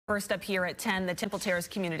First up here at 10, the Temple Terrace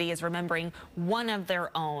community is remembering one of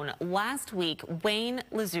their own. Last week, Wayne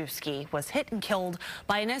Liszewski was hit and killed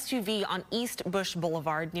by an SUV on East Bush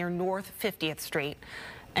Boulevard near North 50th Street.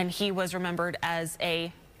 And he was remembered as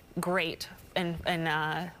a great and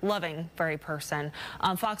loving very person.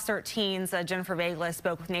 Fox 13's Jennifer Baglis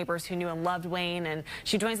spoke with neighbors who knew and loved Wayne, and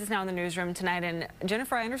she joins us now in the newsroom tonight. And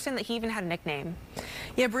Jennifer, I understand that he even had a nickname.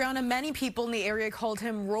 Yeah, Brianna, many people in the area called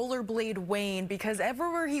him Rollerblade Wayne because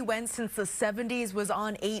everywhere he went since the 70s was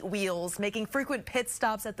on 8 wheels, making frequent pit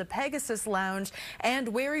stops at the Pegasus Lounge and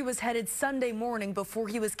where he was headed Sunday morning before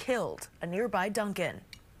he was killed, a nearby Dunkin'.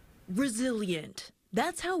 Resilient.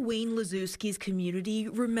 That's how Wayne Liszewski's community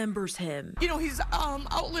remembers him. You know, he's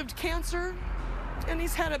outlived cancer, and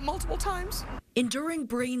he's had it multiple times. Enduring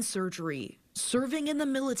brain surgery, serving in the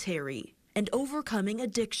military, and overcoming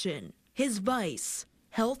addiction. His vice,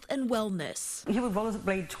 health and wellness. He would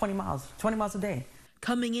rollerblade 20 miles a day.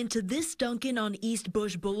 Coming into this Dunkin' on East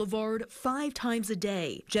Bush Boulevard 5 times a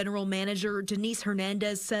day. General Manager Denise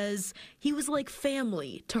Hernandez says he was like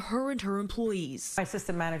family to her and her employees. My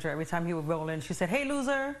assistant manager, every time he would roll in, she said, "Hey,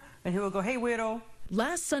 loser," and he would go, "Hey, weirdo."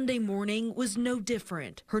 Last Sunday morning was no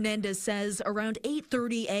different. Hernandez says around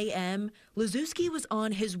 8:30 a.m., Liszewski was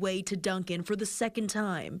on his way to Dunkin' for the second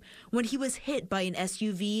time when he was hit by an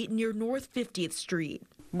SUV near North 50th Street.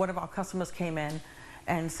 One of our customers came in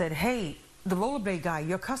and said, "Hey, the rollerblade guy,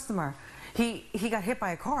 your customer, he got hit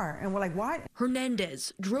by a car." And we're like, "What?"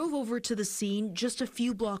 Hernandez drove over to the scene just a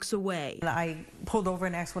few blocks away. And I pulled over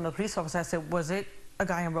and asked one of the police officers, I said, "Was it a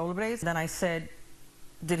guy in rollerblades?" Then I said,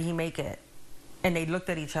 "Did he make it?" And they looked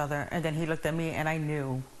at each other, and then he looked at me, and I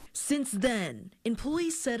knew. Since then,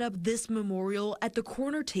 employees set up this memorial at the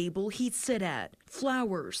corner table he'd sit at.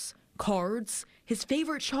 Flowers, cards, his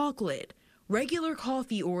favorite chocolate, regular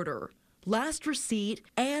coffee order, last receipt,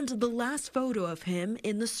 and the last photo of him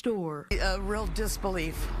in the store. A real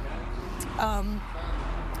disbelief.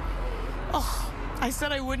 I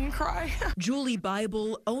said I wouldn't cry. Julie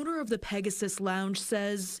Bible, owner of the Pegasus Lounge,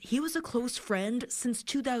 says he was a close friend since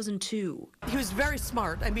 2002. He was very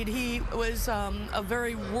smart. I mean, he was a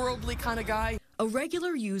very worldly kind of guy. A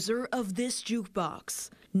regular user of this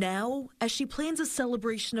jukebox. Now, as she plans a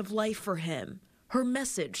celebration of life for him, her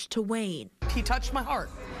message to Wayne. He touched my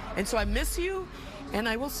heart. And so I miss you, and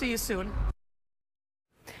I will see you soon.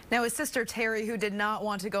 Now, his sister Terry, who did not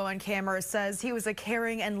want to go on camera, says he was a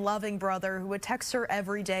caring and loving brother who would text her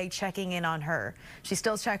every day, checking in on her. She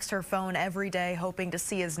still checks her phone every day, hoping to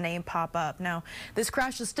see his name pop up. Now, this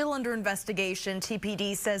crash is still under investigation.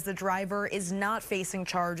 TPD says the driver is not facing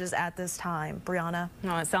charges at this time. Brianna?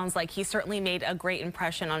 No, it sounds like he certainly made a great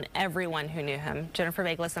impression on everyone who knew him. Jennifer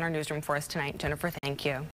Baglis in our newsroom for us tonight. Jennifer, thank you.